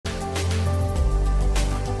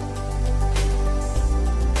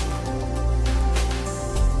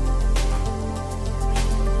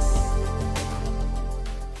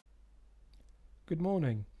Good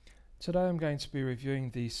morning. Today I'm going to be reviewing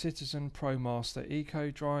the Citizen Promaster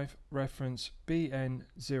Eco Drive reference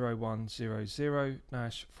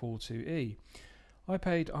BN0100-42E. I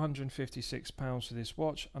paid £156 for this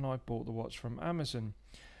watch and I bought the watch from Amazon.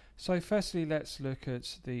 So firstly let's look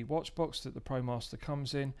at the watch box that the Promaster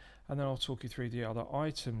comes in, and then I'll talk you through the other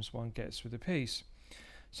items one gets with the piece.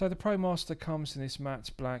 So the Promaster comes in this matte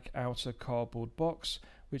black outer cardboard box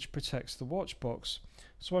which protects the watch box.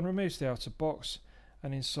 So one removes the outer box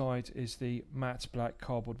and inside is the matte black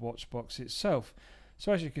cardboard watch box itself.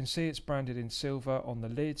 So as you can see, it's branded in silver on the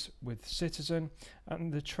lid with Citizen,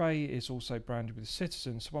 and the tray is also branded with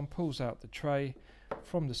Citizen. So one pulls out the tray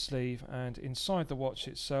from the sleeve and inside the watch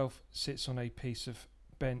itself sits on a piece of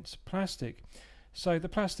bent plastic. So the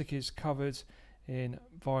plastic is covered in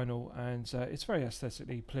vinyl and it's very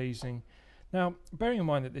aesthetically pleasing. Now, bearing in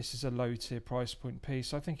mind that this is a low tier price point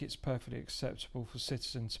piece, I think it's perfectly acceptable for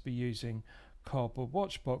Citizen to be using cardboard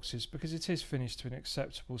watch boxes because it is finished to an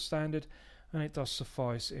acceptable standard and it does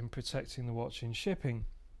suffice in protecting the watch in shipping.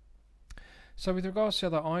 So with regards to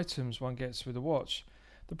other items one gets with the watch,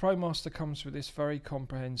 the Promaster comes with this very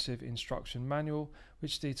comprehensive instruction manual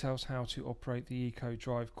which details how to operate the Eco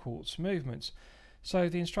Drive quartz movements. So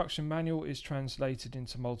the instruction manual is translated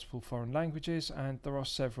into multiple foreign languages and there are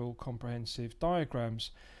several comprehensive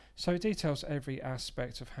diagrams. So it details every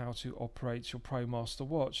aspect of how to operate your Promaster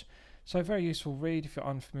watch. So a very useful read if you're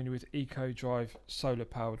unfamiliar with Eco Drive solar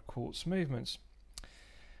powered quartz movements.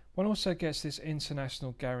 One also gets this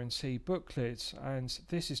international guarantee booklet, and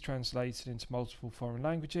this is translated into multiple foreign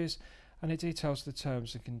languages and it details the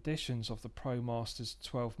terms and conditions of the Promaster's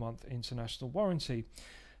 12-month international warranty.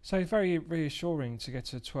 So very reassuring to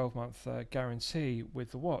get a 12-month guarantee with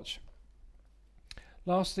the watch.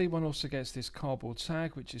 Lastly, one also gets this cardboard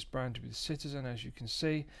tag which is branded with Citizen, as you can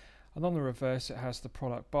see, and on the reverse it has the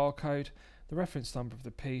product barcode, the reference number of the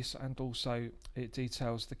piece, and also it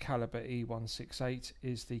details the caliber E168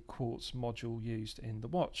 is the quartz module used in the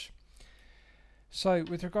watch. So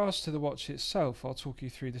with regards to the watch itself, I'll talk you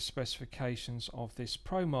through the specifications of this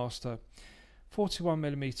Promaster.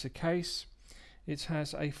 41mm case. It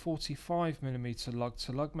has a 45mm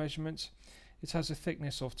lug-to-lug measurement, it has a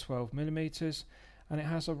thickness of 12mm, and it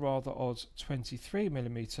has a rather odd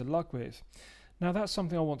 23mm lug width. Now that's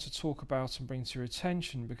something I want to talk about and bring to your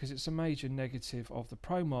attention because it's a major negative of the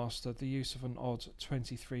Promaster, the use of an odd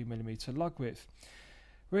 23mm lug width.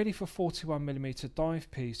 Really, for 41mm dive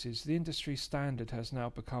pieces, the industry standard has now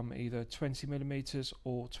become either 20mm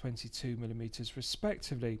or 22mm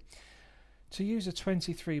respectively. To use a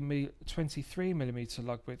 23mm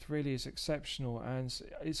lug width really is exceptional, and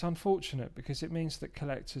it's unfortunate because it means that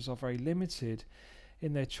collectors are very limited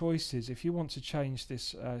in their choices. If you want to change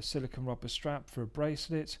this silicone rubber strap for a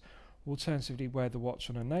bracelet, or alternatively wear the watch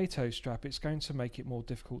on a NATO strap, it's going to make it more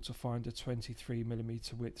difficult to find a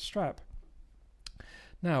 23mm width strap.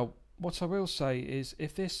 Now, what I will say is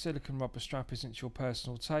if this silicone rubber strap isn't your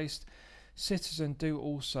personal taste, Citizen do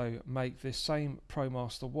also make this same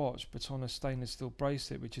Promaster watch but on a stainless steel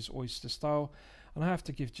bracelet which is oyster style, and I have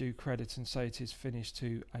to give due credit and say it is finished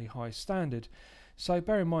to a high standard. So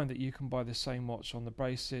bear in mind that you can buy the same watch on the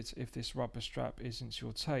bracelet if this rubber strap isn't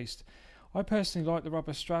your taste. I personally like the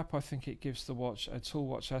rubber strap. I think it gives the watch a tall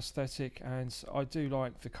watch aesthetic, and I do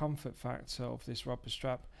like the comfort factor of this rubber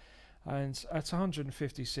strap. And at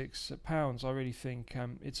 £156 I really think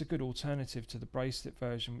it's a good alternative to the bracelet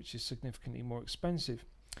version, which is significantly more expensive.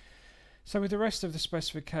 So with the rest of the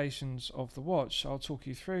specifications of the watch, I'll talk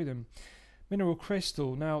you through them. Mineral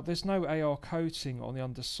crystal. Now there's no AR coating on the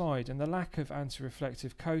underside, and the lack of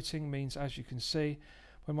anti-reflective coating means, as you can see,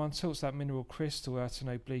 when one tilts that mineral crystal at an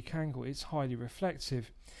oblique angle, it's highly reflective.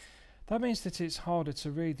 That means that it's harder to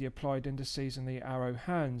read the applied indices and the arrow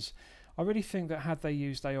hands. I really think that had they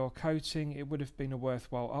used AR coating it would have been a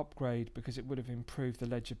worthwhile upgrade because it would have improved the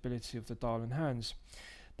legibility of the dial and hands.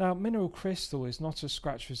 Now mineral crystal is not as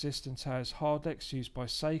scratch resistant as Hardlex used by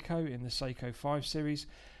Seiko in the Seiko 5 series,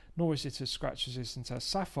 nor is it as scratch resistant as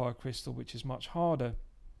sapphire crystal, which is much harder.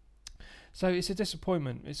 So it's a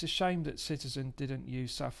disappointment. It's a shame that Citizen didn't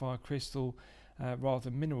use sapphire crystal rather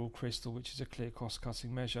than mineral crystal, which is a clear cost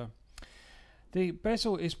cutting measure. The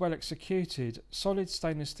bezel is well executed, solid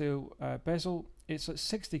stainless steel bezel. It's a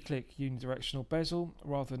 60 click unidirectional bezel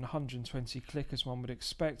rather than 120 click as one would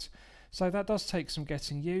expect. So that does take some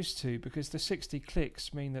getting used to because the 60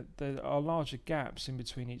 clicks mean that there are larger gaps in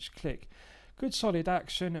between each click. Good solid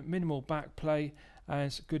action, minimal back play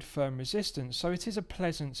and good firm resistance. So it is a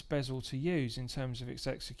pleasant bezel to use in terms of its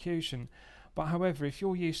execution. But however, if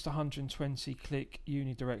you're used to 120 click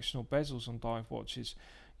unidirectional bezels on dive watches,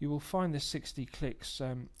 you will find the 60 clicks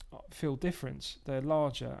feel different. They're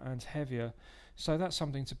larger and heavier, so that's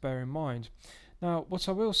something to bear in mind. Now, what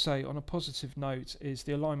I will say on a positive note is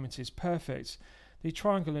the alignment is perfect. The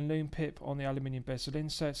triangle and loom pip on the aluminium bezel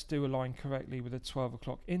insets do align correctly with a 12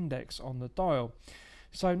 o'clock index on the dial.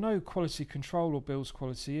 So no quality control or build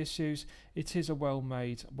quality issues. It is a well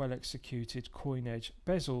made, well executed coin edge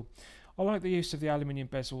bezel. I like the use of the aluminium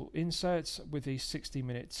bezel inserts with these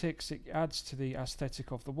 60-minute ticks. It adds to the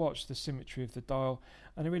aesthetic of the watch, the symmetry of the dial,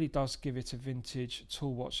 and it really does give it a vintage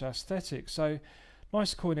tool watch aesthetic. So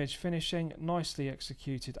nice coin edge finishing, nicely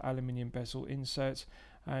executed aluminium bezel insert,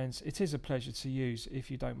 and it is a pleasure to use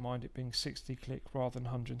if you don't mind it being 60 click rather than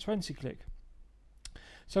 120 click.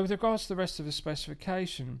 So with regards to the rest of the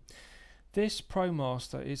specification, this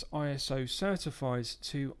Promaster is ISO certified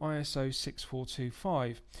to ISO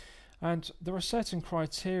 6425, and there are certain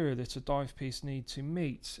criteria that a dive piece needs to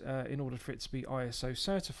meet in order for it to be ISO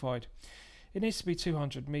certified. It needs to be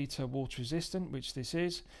 200 meter water resistant, which this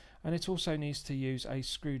is, and it also needs to use a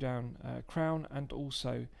screw down crown and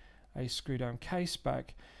also a screw down case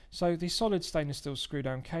back. So the solid stainless steel screw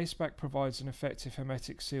down case back provides an effective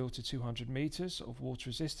hermetic seal to 200 meters of water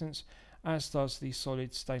resistance, as does the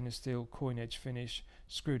solid stainless steel coin edge finish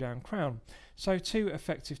screw down crown. So 2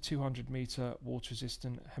 effective 200 meter water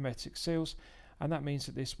resistant hermetic seals, and that means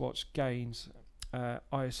that this watch gains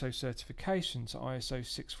ISO certification to ISO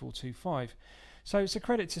 6425. So it's a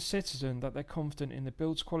credit to Citizen that they're confident in the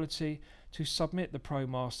build quality to submit the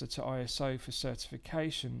Promaster to ISO for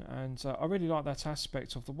certification, and I really like that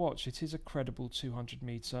aspect of the watch. It is a credible 200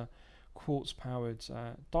 meter quartz powered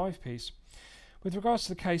dive piece. With regards to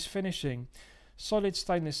the case finishing, solid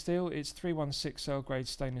stainless steel, it's 316L grade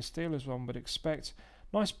stainless steel as one would expect.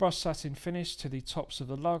 Nice brushed satin finish to the tops of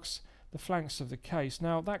the lugs, the flanks of the case.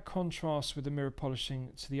 Now that contrasts with the mirror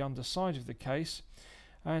polishing to the underside of the case.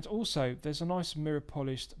 And also there's a nice mirror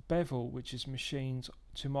polished bevel which is machined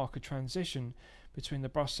to mark a transition between the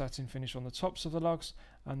brushed satin finish on the tops of the lugs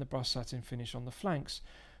and the brushed satin finish on the flanks.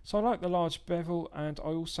 So I like the large bevel, and I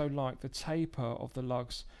also like the taper of the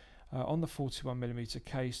lugs on the 41mm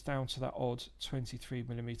case down to that odd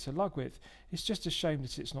 23mm lug width. It's just a shame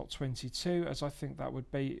that it's not 22, as I think that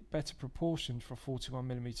would be better proportioned for a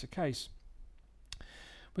 41mm case.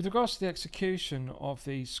 With regards to the execution of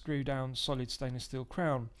the screw down solid stainless steel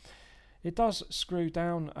crown, it does screw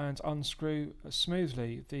down and unscrew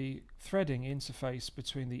smoothly. The threading interface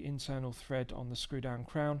between the internal thread on the screw down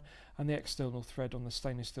crown and the external thread on the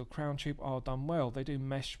stainless steel crown tube are done well. They do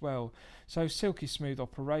mesh well. So silky smooth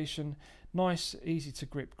operation, nice easy to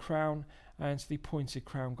grip crown, and the pointed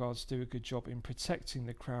crown guards do a good job in protecting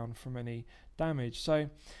the crown from any damage. So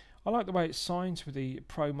I like the way it's signed with the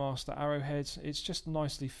Promaster arrowheads. It's just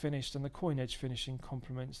nicely finished, and the coin edge finishing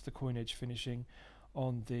complements the coin edge finishing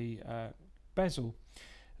on the bezel.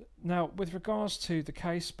 Now with regards to the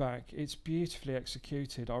case back, it's beautifully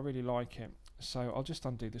executed. I really like it. So I'll just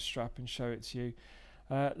undo the strap and show it to you.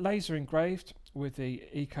 Laser engraved with the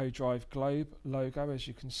Eco Drive Globe logo, as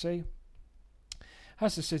you can see.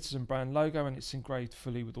 Has the Citizen brand logo, and it's engraved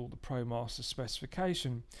fully with all the Promaster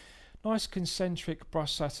specification. Nice concentric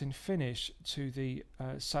brushed satin finish to the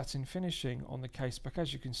satin finishing on the case back.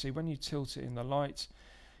 As you can see, when you tilt it in the light,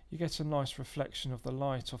 you get a nice reflection of the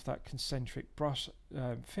light of that concentric brush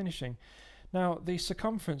finishing. Now the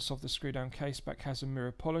circumference of the screw down case back has a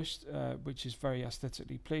mirror polish which is very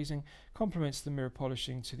aesthetically pleasing, complements the mirror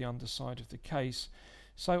polishing to the underside of the case.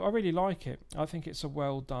 So I really like it. I think it's a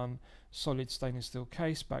well done solid stainless steel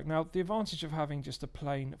case back. Now the advantage of having just a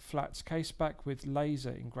plain flat case back with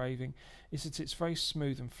laser engraving is that it's very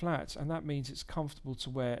smooth and flat, and that means it's comfortable to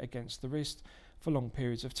wear against the wrist for long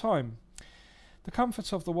periods of time. The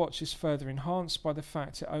comfort of the watch is further enhanced by the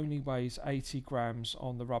fact it only weighs 80 grams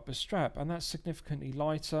on the rubber strap, and that's significantly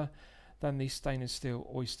lighter than the stainless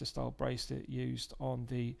steel oyster style bracelet used on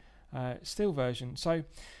the steel version. So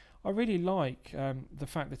I really like the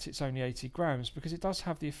fact that it's only 80 grams, because it does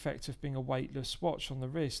have the effect of being a weightless watch on the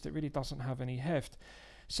wrist. It really doesn't have any heft.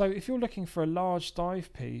 So if you're looking for a large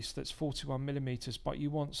dive piece that's 41mm but you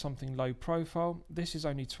want something low profile, this is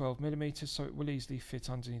only 12mm, so it will easily fit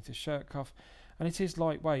underneath the shirt cuff, and it is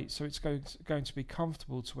lightweight, so it's going to be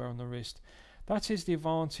comfortable to wear on the wrist. That is the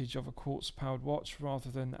advantage of a quartz powered watch rather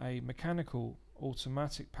than a mechanical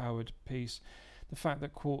automatic powered piece. The fact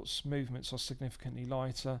that quartz movements are significantly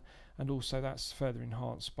lighter, and also that's further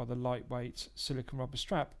enhanced by the lightweight silicone rubber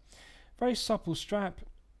strap. Very supple strap,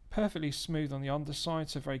 perfectly smooth on the underside,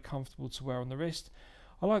 so very comfortable to wear on the wrist.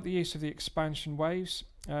 I like the use of the expansion waves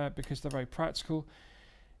because they're very practical.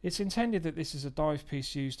 It's intended that this is a dive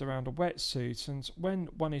piece used around a wetsuit, and when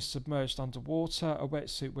one is submerged underwater, a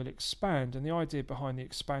wetsuit will expand, and the idea behind the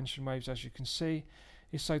expansion waves, as you can see,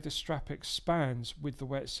 is so the strap expands with the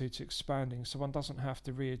wetsuit expanding, so one doesn't have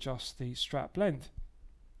to readjust the strap length.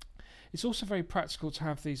 It's also very practical to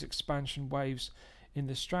have these expansion waves in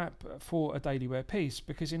the strap for a daily wear piece,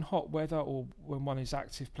 because in hot weather or when one is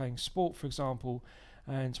active playing sport, for example,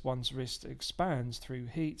 and one's wrist expands through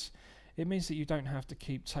heat, it means that you don't have to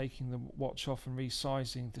keep taking the watch off and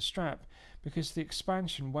resizing the strap, because the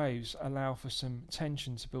expansion waves allow for some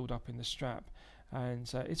tension to build up in the strap,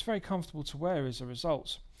 and it's very comfortable to wear as a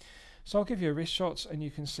result. So I'll give you a wrist shot and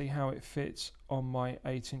you can see how it fits on my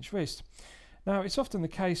 8-inch wrist. Now, it's often the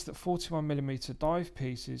case that 41mm dive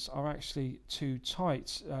pieces are actually too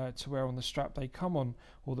tight to wear on the strap they come on,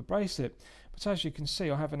 or the bracelet, but as you can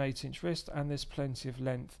see I have an 8-inch wrist and there's plenty of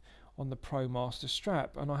length on the Promaster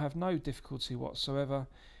strap, and I have no difficulty whatsoever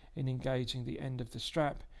in engaging the end of the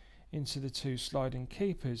strap into the two sliding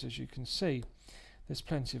keepers. As you can see, there's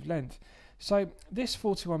plenty of length. So this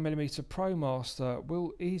 41mm Promaster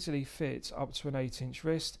will easily fit up to an 8-inch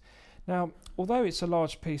wrist. Now, although it's a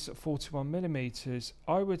large piece at 41mm,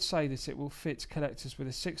 I would say that it will fit collectors with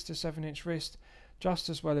a 6 to 7-inch wrist just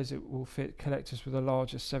as well as it will fit collectors with a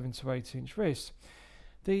larger 7 to 8-inch wrist.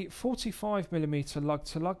 The 45mm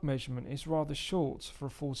lug-to-lug measurement is rather short for a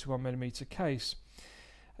 41mm case.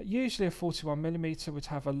 Usually a 41mm would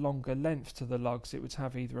have a longer length to the lugs. It would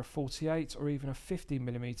have either a 48 or even a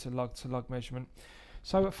 50mm lug-to-lug measurement.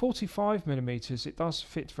 So at 45mm it does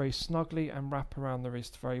fit very snugly and wrap around the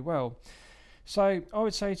wrist very well. So I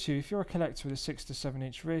would say to you, if you're a collector with a 6 to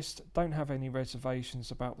 7-inch wrist, don't have any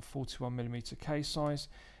reservations about the 41mm case size.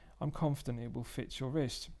 I'm confident it will fit your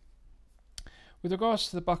wrist. With regards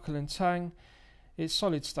to the buckle and tang, it's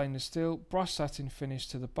solid stainless steel, brushed satin finish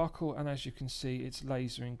to the buckle, and as you can see it's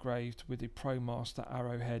laser engraved with the Promaster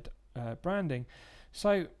arrowhead branding.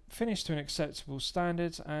 So finished to an acceptable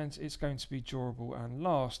standard, and it's going to be durable and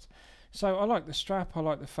last. So I like the strap. I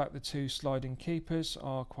like the fact the two sliding keepers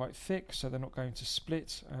are quite thick, so they're not going to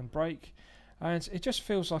split and break, and it just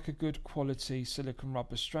feels like a good quality silicone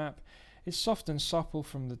rubber strap. It's soft and supple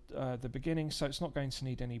from the beginning, so it's not going to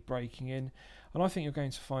need any breaking in, and I think you're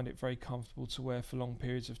going to find it very comfortable to wear for long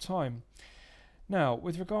periods of time. Now,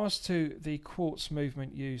 with regards to the quartz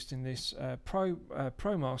movement used in this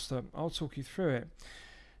Promaster, I'll talk you through it.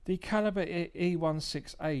 The caliber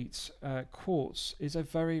E168 quartz is a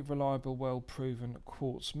very reliable, well-proven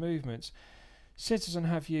quartz movement. Citizen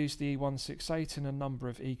have used the E168 in a number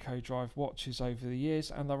of eco-drive watches over the years,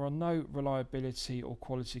 and there are no reliability or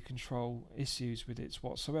quality control issues with it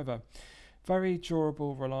whatsoever. Very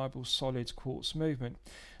durable, reliable, solid quartz movement.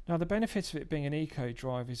 Now, the benefit of it being an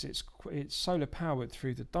eco-drive is it's solar powered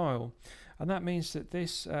through the dial, and that means that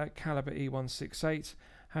this caliber E168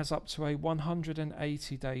 has up to a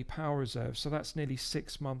 180-day power reserve, so that's nearly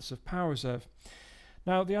 6 months of power reserve.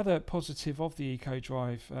 Now, the other positive of the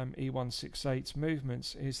eco-drive E168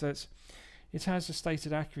 movements is that it has a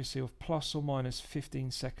stated accuracy of plus or minus 15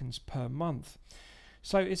 seconds per month.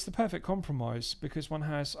 So it's the perfect compromise, because one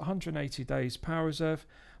has 180 days power reserve,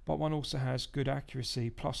 but one also has good accuracy,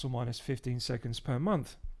 plus or minus 15 seconds per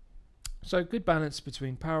month. So good balance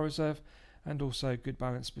between power reserve and also good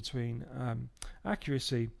balance between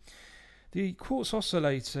accuracy. The quartz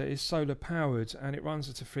oscillator is solar powered, and it runs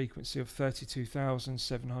at a frequency of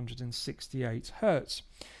 32,768 Hz.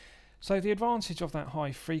 So the advantage of that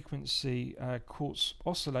high frequency quartz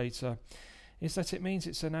oscillator is that it means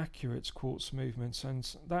it's an accurate quartz movement,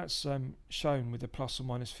 and that's shown with a plus or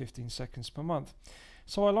minus 15 seconds per month.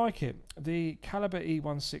 So I like it. The caliber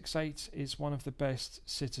E168 is one of the best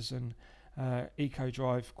Citizen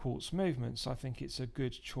eco-drive quartz movements. I think it's a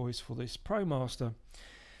good choice for this Promaster.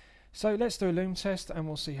 So let's do a loom test, and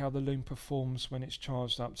we'll see how the loom performs when it's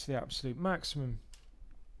charged up to the absolute maximum.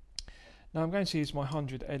 Now I'm going to use my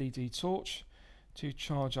 100 LED torch to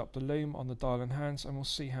charge up the loom on the dial and hands, and we'll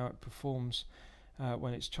see how it performs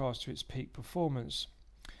when it's charged to its peak performance.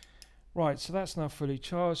 Right, so that's now fully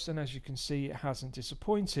charged, and as you can see, it hasn't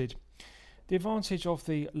disappointed. The advantage of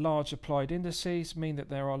the large applied indices mean that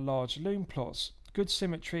there are large loom plots. Good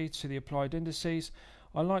symmetry to the applied indices.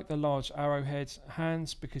 I like the large arrowhead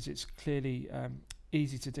hands because it's clearly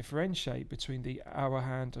easy to differentiate between the hour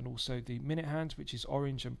hand and also the minute hand, which is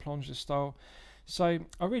orange and plunger style. So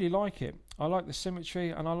I really like it. I like the symmetry,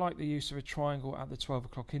 and I like the use of a triangle at the 12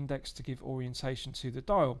 o'clock index to give orientation to the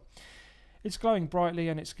dial. It's glowing brightly,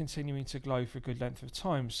 and it's continuing to glow for a good length of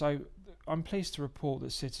time. So I'm pleased to report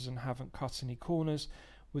that Citizen haven't cut any corners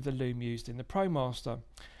with the loom used in the Promaster.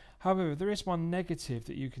 However, there is one negative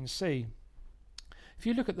that you can see. If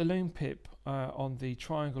you look at the lume pip on the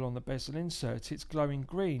triangle on the bezel insert, it's glowing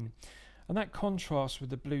green, and that contrasts with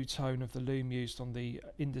the blue tone of the lume used on the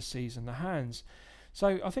indices and the hands.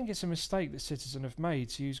 So I think it's a mistake that Citizen have made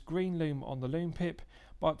to use green lume on the lume pip,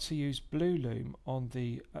 but to use blue lume on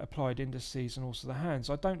the applied indices and also the hands.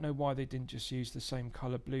 I don't know why they didn't just use the same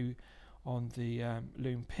colour blue on the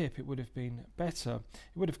lume pip. It would have been better.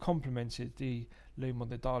 It would have complemented the lume on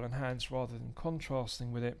the dial and hands rather than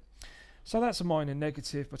contrasting with it. So that's a minor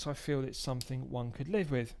negative, but I feel it's something one could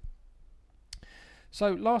live with.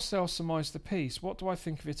 So lastly, I'll surmise the piece. What do I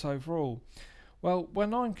think of it overall? Well,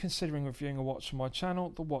 when I'm considering reviewing a watch for my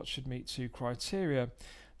channel, the watch should meet two criteria.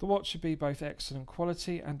 The watch should be both excellent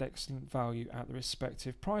quality and excellent value at the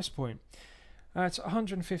respective price point. At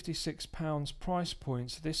 £156 price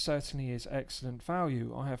point, this certainly is excellent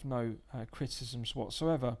value. I have no criticisms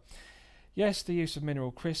whatsoever. Yes, the use of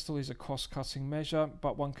mineral crystal is a cost-cutting measure,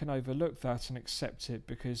 but one can overlook that and accept it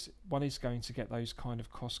because one is going to get those kind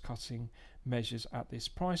of cost-cutting measures at this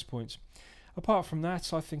price point. Apart from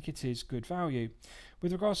that, I think it is good value.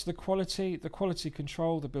 With regards to the quality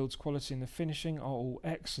control, the build's quality and the finishing are all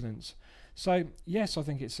excellent. So yes, I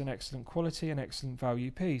think it's an excellent quality and excellent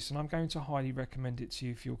value piece, and I'm going to highly recommend it to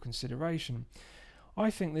you for your consideration. I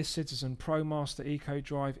think this Citizen Promaster Eco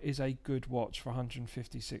Drive is a good watch for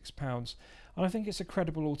 £156, and I think it's a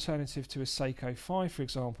credible alternative to a Seiko 5, for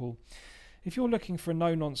example. If you're looking for a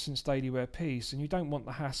no-nonsense daily wear piece and you don't want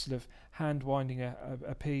the hassle of hand winding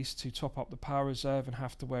a piece to top up the power reserve and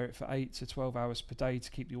have to wear it for 8 to 12 hours per day to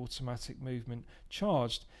keep the automatic movement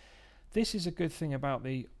charged, this is a good thing about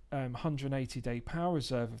the 180-day power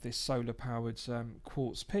reserve of this solar-powered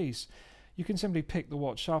quartz piece. You can simply pick the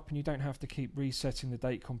watch up and you don't have to keep resetting the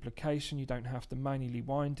date complication, you don't have to manually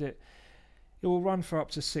wind it. It will run for up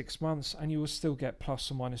to 6 months and you will still get plus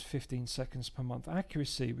or minus 15 seconds per month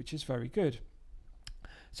accuracy, which is very good.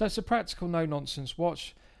 So it's a practical no-nonsense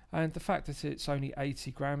watch, and the fact that it's only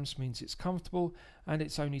 80 grams means it's comfortable, and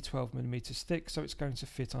it's only 12mm thick, so it's going to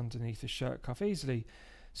fit underneath a shirt cuff easily.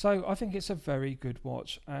 So I think it's a very good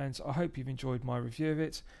watch, and I hope you've enjoyed my review of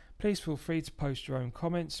it. Please feel free to post your own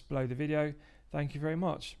comments below the video. Thank you very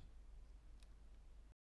much.